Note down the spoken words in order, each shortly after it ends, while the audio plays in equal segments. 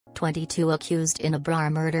22 accused in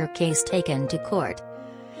Abrar murder case taken to court.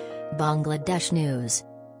 Bangladesh News.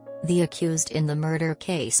 The accused in the murder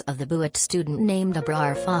case of the Buet student named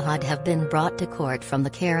Abrar Fahad have been brought to court from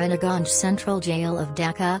the Keraniganj Central Jail of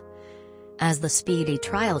Dhaka, as the Speedy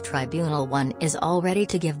Trial Tribunal-1 is all ready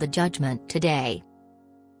to give the judgment today.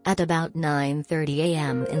 At about 9:30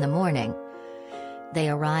 a.m. in the morning, they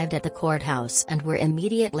arrived at the courthouse and were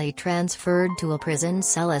immediately transferred to a prison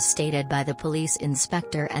cell as stated by the police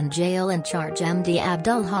inspector and jail in charge Md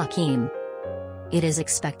Abdul Hakim. It is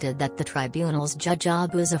expected that the tribunal's judge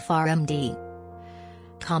Abu Zafar Md.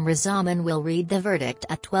 Kamruzzaman will read the verdict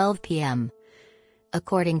at 12 p.m.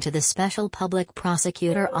 according to the special public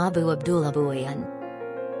prosecutor Abu Abdullah Bhuiyan.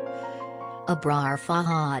 Abrar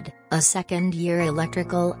Fahad, a second-year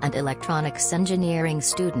electrical and electronics engineering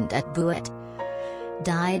student at Buet,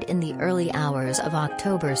 died in the early hours of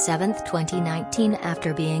October 7, 2019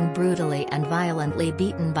 after being brutally and violently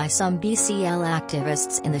beaten by some BCL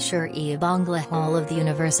activists in the Shir-e Bangla Hall of the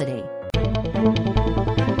university.